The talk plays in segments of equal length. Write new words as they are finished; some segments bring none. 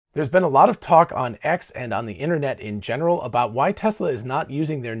There's been a lot of talk on X and on the internet in general about why Tesla is not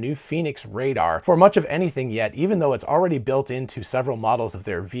using their new Phoenix radar for much of anything yet, even though it's already built into several models of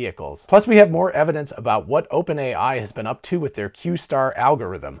their vehicles. Plus, we have more evidence about what OpenAI has been up to with their Q-star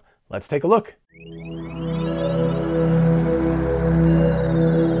algorithm. Let's take a look.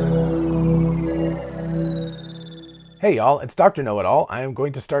 Hey y'all, it's Dr. Know-It-All. I am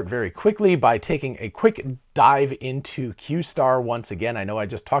going to start very quickly by taking a quick dive into Q-star once again. I know I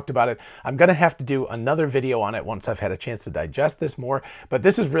just talked about it. I'm going to have to do another video on it once I've had a chance to digest this more, but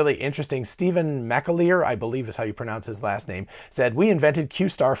this is really interesting. Stephen McAleer, I believe is how you pronounce his last name, said, "We invented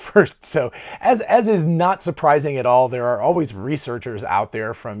Q-star first." So as is not surprising at all, there are always researchers out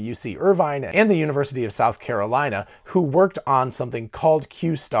there from UC Irvine and the University of South Carolina who worked on something called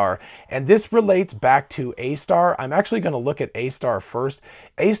Q-star, and this relates back to A-star. I'm actually going to look at A-star first.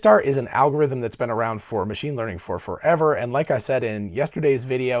 A-star is an algorithm that's been around for machine learning for forever, and like I said in yesterday's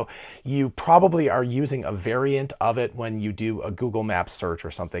video, you probably are using a variant of it when you do a Google Maps search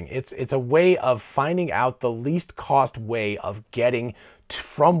or something. It's a way of finding out the least cost way of getting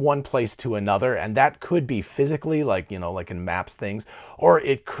from one place to another, and that could be physically, like in maps things, or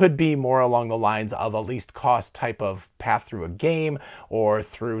it could be more along the lines of a least cost type of path through a game or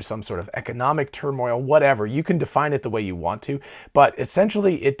through some sort of economic turmoil, whatever. You can define it the way you want to, but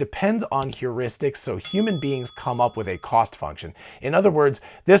essentially it depends on heuristics, so human beings come up with a cost function. In other words,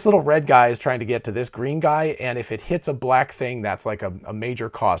 this little red guy is trying to get to this green guy, and if it hits a black thing, that's like a major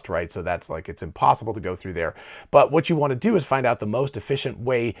cost, right? So that's like, it's impossible to go through there. But what you want to do is find out the most efficient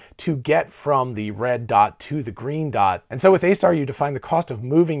way to get from the red dot to the green dot. And so with A-star, you define the cost of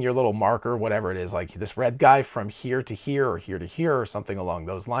moving your little marker, whatever it is, like this red guy from here to here or here to here or something along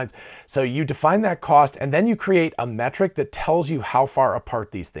those lines. So you define that cost, and then you create a metric that tells you how far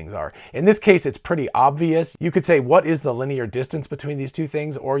apart these things are. In this case, it's pretty obvious. You could say, what is the linear distance between these two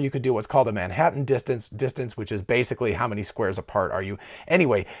things? Or you could do what's called a Manhattan distance, which is basically how many squares apart are you.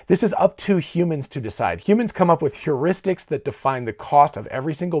 Anyway, this is up to humans to decide. Humans come up with heuristics that define the cost of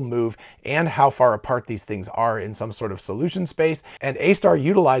every single move and how far apart these things are in some sort of solution space. And A-star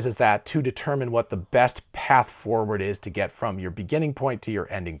utilizes that to determine what the best path forward is to get from your beginning point to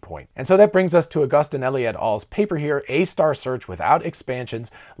your ending point. And so that brings us to Augustin et al.'s paper here, A-star search without expansions,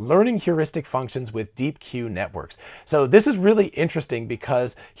 learning heuristic functions with deep Q networks. So this is really interesting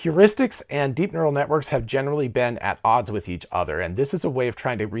because heuristics and deep neural networks have generally been at odds with each other. And this is a way of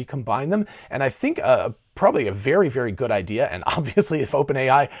trying to recombine them. And I think probably a very, very good idea. And obviously, if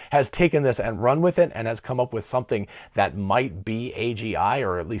OpenAI has taken this and run with it and has come up with something that might be AGI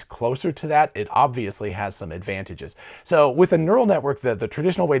or at least closer to that, it obviously has some advantages. So with a neural network, the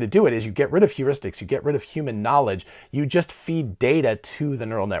traditional way to do it is you get rid of heuristics, you get rid of human knowledge, you just feed data to the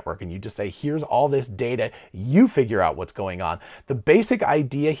neural network and you just say, here's all this data, you figure out what's going on. The basic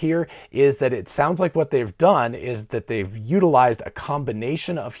idea here is that it sounds like what they've done is that they've utilized a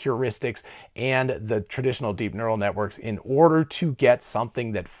combination of heuristics and the traditional deep neural networks in order to get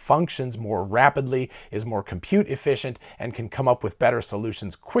something that functions more rapidly, is more compute efficient, and can come up with better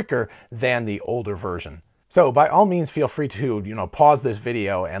solutions quicker than the older version. So by all means, feel free to, pause this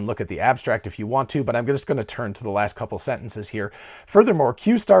video and look at the abstract if you want to, but I'm just going to turn to the last couple sentences here. Furthermore,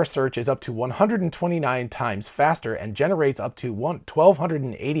 Q-star search is up to 129 times faster and generates up to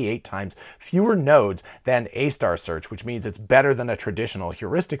 1,288 times fewer nodes than A-star search, which means it's better than a traditional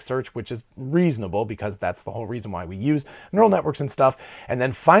heuristic search, which is reasonable because that's the whole reason why we use neural networks and stuff. And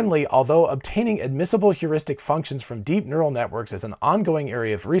then finally, although obtaining admissible heuristic functions from deep neural networks is an ongoing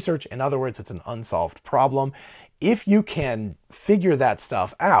area of research, in other words, it's an unsolved problem, if you can figure that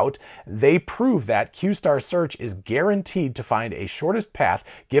stuff out, they prove that Q-star search is guaranteed to find a shortest path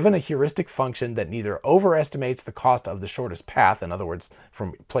given a heuristic function that neither overestimates the cost of the shortest path, in other words,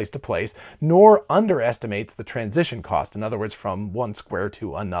 from place to place, nor underestimates the transition cost, in other words, from one square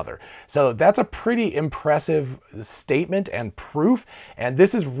to another. So that's a pretty impressive statement and proof, and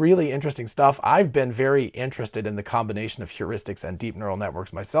this is really interesting stuff. I've been very interested in the combination of heuristics and deep neural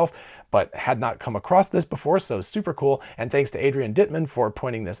networks myself, but had not come across this before, so super cool, and thanks to Adrian Dittman for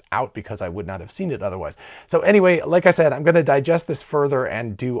pointing this out because I would not have seen it otherwise. So anyway, like I said, I'm going to digest this further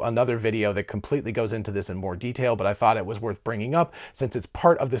and do another video that completely goes into this in more detail, but I thought it was worth bringing up since it's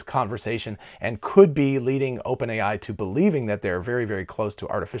part of this conversation and could be leading OpenAI to believing that they're very, very close to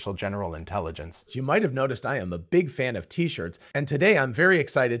artificial general intelligence. You might have noticed I am a big fan of t-shirts, and today I'm very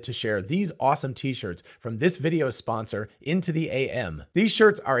excited to share these awesome t-shirts from this video's sponsor, Into the AM. These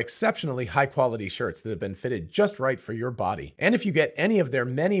shirts are exceptionally high quality shirts that have been fitted just right for your body. funny. And if you get any of their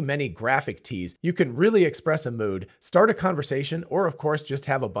many graphic tees, you can really express a mood, start a conversation, or of course just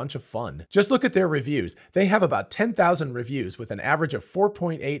have a bunch of fun. Just look at their reviews. They have about 10,000 reviews with an average of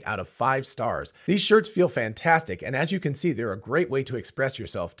 4.8 out of 5 stars. These shirts feel fantastic, and as you can see, they're a great way to express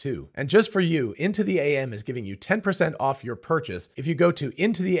yourself too. And just for you, Into the AM is giving you 10% off your purchase if you go to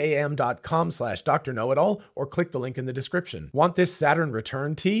intotheam.com/drknowitall or click the link in the description. Want this Saturn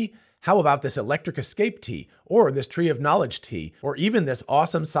Return tee? How about this Electric Escape tee, or this Tree of Knowledge tee, or even this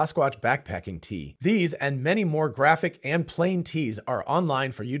awesome Sasquatch backpacking tee? These and many more graphic and plain tees are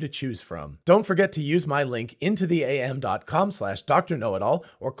online for you to choose from. Don't forget to use my link intotheam.com/drknowitall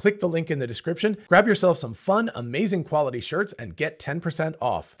or click the link in the description. Grab yourself some fun, amazing quality shirts and get 10%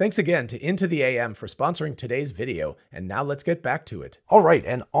 off. Thanks again to Into the AM for sponsoring today's video, and now let's get back to it. All right,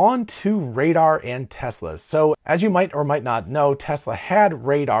 and on to radar and Teslas. So as you might or might not know, Tesla had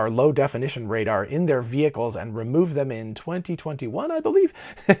radar, low definition radar, in their vehicles and removed them in 2021, I believe.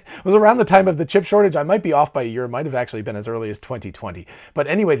 It was around the time of the chip shortage. I might be off by a year. It might have actually been as early as 2020. But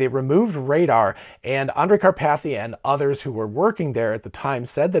anyway, they removed radar, and Andrej Karpathy and others who were working there at the time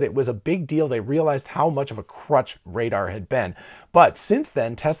said that it was a big deal. They realized how much of a crutch radar had been. But since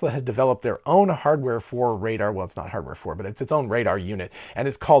then, Tesla has developed their own hardware for radar. Well, it's not hardware for, but it's its own radar unit, and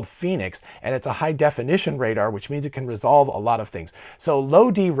it's called EVANNEX, and it's a high definition radar, which means it can resolve a lot of things. So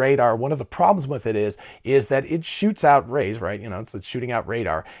low D radar, one of the problems with it is that it shoots out rays, right? You know, it's shooting out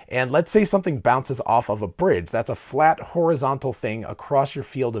radar. And let's say something bounces off of a bridge. That's a flat horizontal thing across your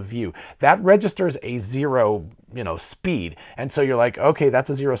field of view. That registers a 0, speed. And so you're like, okay, that's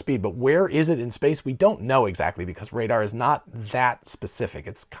a 0 speed, but where is it in space? We don't know exactly because radar is not that specific.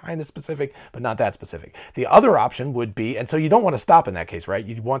 It's kind of specific, but not that specific. The other option would be, and so you don't want to stop in that case, right?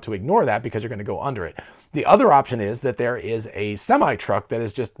 You want to ignore that because you're going to go under it. The other option is that there is a semi-truck that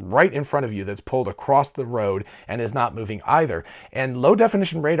is just right in front of you that's pulled across the road and is not moving either. And low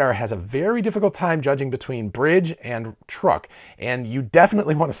definition radar has a very difficult time judging between bridge and truck. And you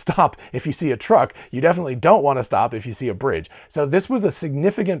definitely want to stop if you see a truck. You definitely don't want to stop if you see a bridge. So this was a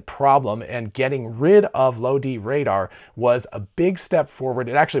significant problem, and getting rid of low D radar was a big step forward.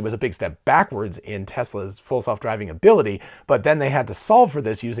 It actually was a big step backwards in Tesla's full self-driving ability, but then they had to solve for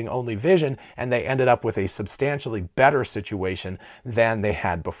this using only vision, and they ended up with a substantially better situation than they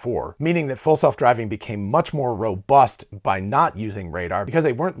had before, meaning that full self-driving became much more robust by not using radar because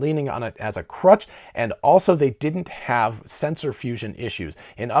they weren't leaning on it as a crutch, and also they didn't have sensor fusion issues.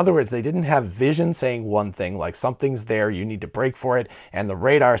 In other words, they didn't have vision saying one thing, like something's there, you need to brake for it, and the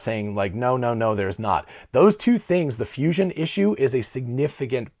radar saying like, no, there's not. Those two things, the fusion issue is a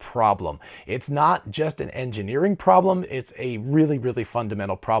significant problem. It's not just an engineering problem, it's a really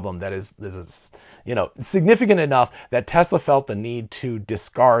fundamental problem that is significant enough that Tesla felt the need to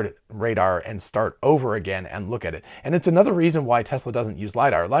discard radar and start over again and look at it. And it's another reason why Tesla doesn't use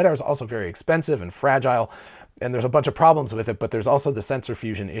LiDAR. LiDAR is also very expensive and fragile, and there's a bunch of problems with it, but there's also the sensor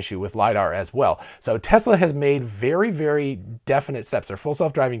fusion issue with LiDAR as well. So Tesla has made very definite steps. Their full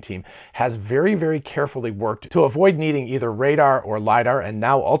self-driving team has very carefully worked to avoid needing either radar or LiDAR and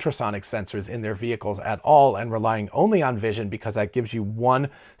now ultrasonic sensors in their vehicles at all, and relying only on vision because that gives you one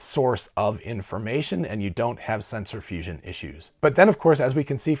source of information and you don't have sensor fusion issues. But then, of course, as we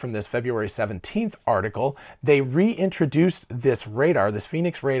can see from this February 17th article, they reintroduced this radar, this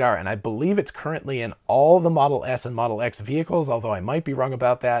EVANNEX radar, and I believe it's currently in all the Model S and Model X vehicles, although I might be wrong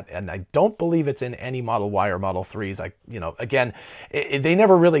about that, and I don't believe it's in any Model Y or Model 3s. Again, they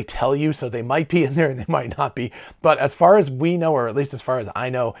never really tell you, so they might be in there and they might not be. But as far as we know, or at least as far as I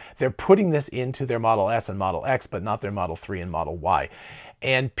know, they're putting this into their Model S and Model X, but not their Model 3 and Model Y.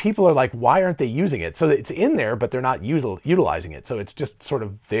 And people are like, why aren't they using it? So it's in there, but they're not utilizing it. So it's just sort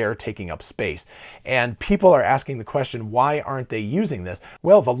of there taking up space. And people are asking the question, why aren't they using this?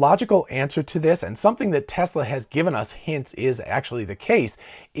 Well, the logical answer to this, and something that Tesla has given us hints is actually the case,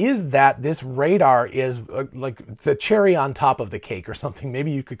 is that this radar is like the cherry on top of the cake or something. Maybe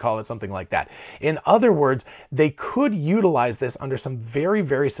you could call it something like that. In other words, they could utilize this under some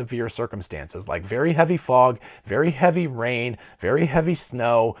very severe circumstances, like very heavy fog, very heavy rain, very heavy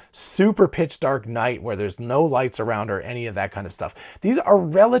snow, super pitch dark night where there's no lights around or any of that kind of stuff. These are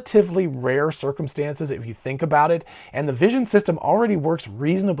relatively rare circumstances if you think about it, and the vision system already works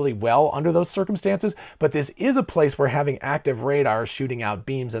reasonably well under those circumstances, but this is a place where having active radar shooting out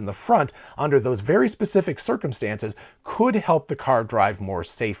beams in the front under those very specific circumstances could help the car drive more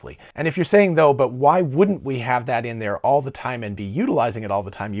safely. And if you're saying though, but why wouldn't we have that in there all the time and be utilizing it all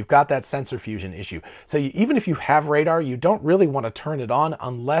the time? You've got that sensor fusion issue. So even if you have radar, you don't really want to turn it on on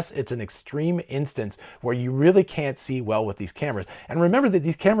unless it's an extreme instance where you really can't see well with these cameras. And remember that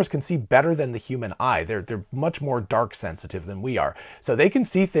these cameras can see better than the human eye. They're much more dark sensitive than we are. So they can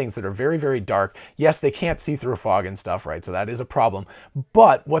see things that are very, very dark. Yes, they can't see through fog and stuff, right? So that is a problem.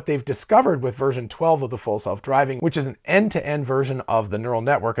 But what they've discovered with version 12 of the full self-driving, which is an end-to-end version of the neural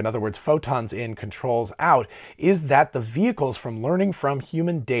network, in other words, photons in, controls out, is that the vehicles, from learning from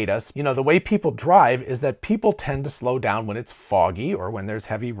human data, you know, the way people drive is that people tend to slow down when it's foggy or when there's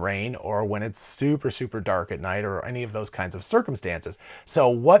heavy rain or when it's super, super dark at night or any of those kinds of circumstances. So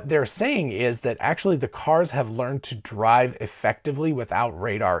what they're saying is that actually the cars have learned to drive effectively without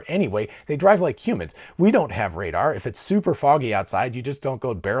radar anyway. They drive like humans. We don't have radar. If it's super foggy outside, you just don't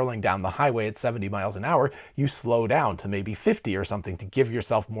go barreling down the highway at 70 miles an hour. You slow down to maybe 50 or something to give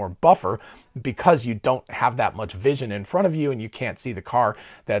yourself more buffer, because you don't have that much vision in front of you and you can't see the car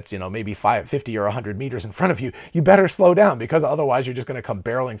that's, you know, maybe 50 or 100 meters in front of you. You better slow down, because otherwise you're just going to come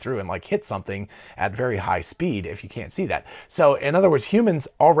barreling through and like hit something at very high speed if you can't see that. So in other words, humans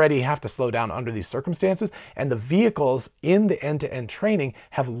already have to slow down under these circumstances, and the vehicles in the end-to-end training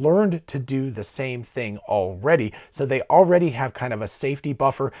have learned to do the same thing already. So they already have kind of a safety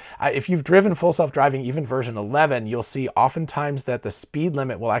buffer. If you've driven full self-driving, even version 11, you'll see oftentimes that the speed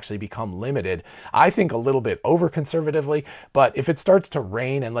limit will actually become limited. I think a little bit over conservatively, but if it starts to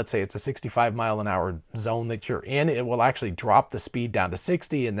rain and let's say it's a 65-mile-an-hour zone that you're in, it will actually drop the speed down to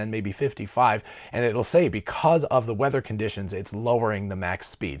 60 and then maybe 55, and it'll say because of the weather conditions it's lowering the max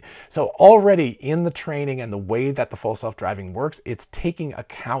speed. So already in the training and the way that the full self-driving works, it's taking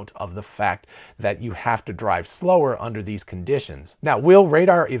account of the fact that you have to drive slower under these conditions. Now, will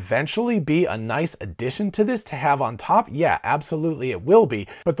radar eventually be a nice addition to this to have on top? Yeah, absolutely it will be,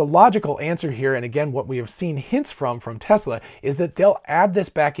 but the logical answer here, and again what we have seen hints from Tesla, is that they'll add this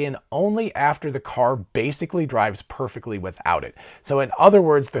back in only after the car basically drives perfectly without it. So in other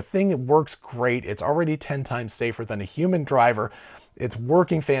words, the thing works great. It's already 10 times safer than a human driver. It's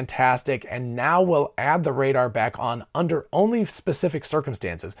working fantastic, and now we'll add the radar back on under only specific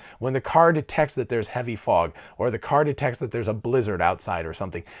circumstances. When the car detects that there's heavy fog, or the car detects that there's a blizzard outside or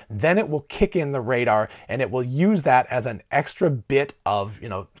something, then it will kick in the radar and it will use that as an extra bit of, you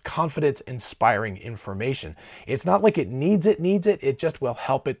know, confidence-inspiring information. It's not like it needs it, it just will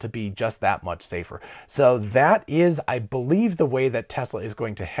help it to be just that much safer. So that is, I believe, the way that Tesla is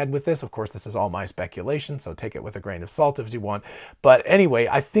going to head with this. Of course, this is all my speculation, so take it with a grain of salt if you want. But anyway,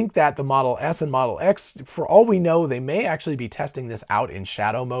 I think that the Model S and Model X, for all we know, they may actually be testing this out in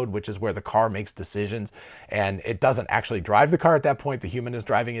shadow mode, which is where the car makes decisions and it doesn't actually drive the car at that point. The human is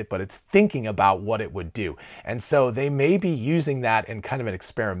driving it, but it's thinking about what it would do. And so they may be using that in kind of an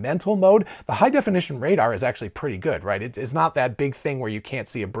experimental mode. The high definition radar is actually pretty good, right? It's not that big thing where you can't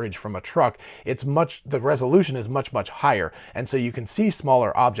see a bridge from a truck. The resolution is much, much higher. And so you can see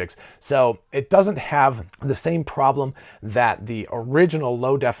smaller objects. So it doesn't have the same problem that the original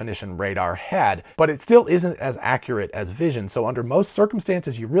low definition radar had, but it still isn't as accurate as vision. So under most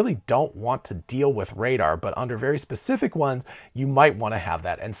circumstances, you really don't want to deal with radar, but under very specific ones, you might want to have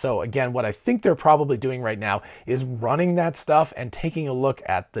that. And so again, what I think they're probably doing right now is running that stuff and taking a look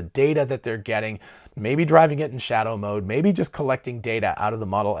at the data that they're getting, maybe driving it in shadow mode, maybe just collecting data out of the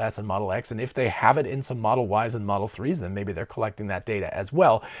Model S and Model X. And if they have it in some Model Ys and Model 3s, then maybe they're collecting that data as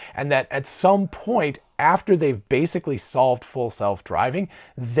well. And that at some point, after they've basically solved full self-driving,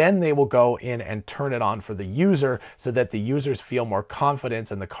 then they will go in and turn it on for the user so that the users feel more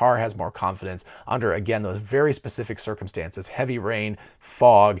confidence and the car has more confidence under, again, those very specific circumstances: heavy rain,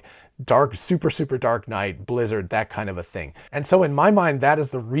 fog, dark, super, super dark night, blizzard, that kind of a thing. And so in my mind, that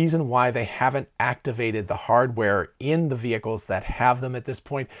is the reason why they haven't activated the hardware in the vehicles that have them at this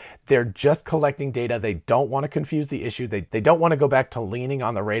point. They're just collecting data. They don't want to confuse the issue. They don't want to go back to leaning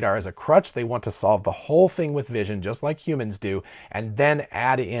on the radar as a crutch. They want to solve the whole thing with vision, just like humans do, and then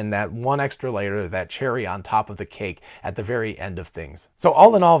add in that one extra layer, that cherry on top of the cake at the very end of things. So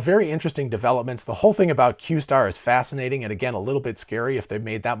all in all, very interesting developments. The whole thing about Q-Star is fascinating, and again, a little bit scary if they've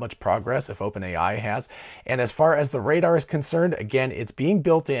made that much progress, if OpenAI has. And as far as the radar is concerned, again, it's being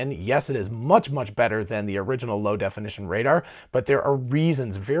built in. Yes, it is much, much better than the original low definition radar, but there are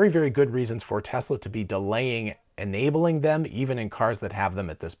reasons, very, very good reasons for Tesla to be delaying enabling them even in cars that have them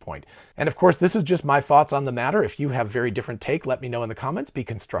at this point. And of course, this is just my thoughts on the matter. If you have very different take, let me know in the comments. Be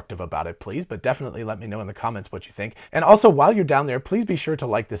constructive about it, please, but definitely let me know in the comments what you think. And also, while you're down there, please be sure to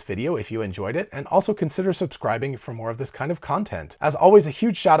like this video if you enjoyed it, and also consider subscribing for more of this kind of content. As always, a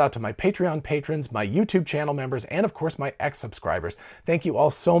huge shout out to my Patreon patrons, my YouTube channel members, and of course my X subscribers. Thank you all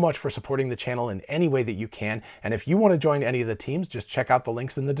so much for supporting the channel in any way that you can. And if you want to join any of the teams, just check out the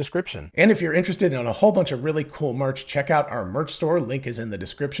links in the description. And if you're interested in a whole bunch of really cool cool merch, check out our merch store. Link is in the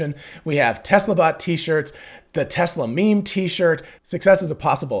description. We have TeslaBot t-shirts, the Tesla meme t-shirt, Success is a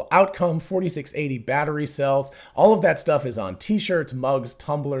Possible Outcome, 4680 battery cells. All of that stuff is on t-shirts, mugs,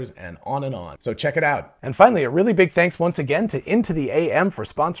 tumblers, and on and on. So check it out. And finally, a really big thanks once again to Into the AM for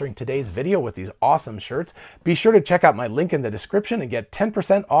sponsoring today's video with these awesome shirts. Be sure to check out my link in the description and get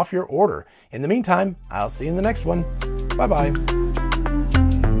 10% off your order. In the meantime, I'll see you in the next one. Bye-bye.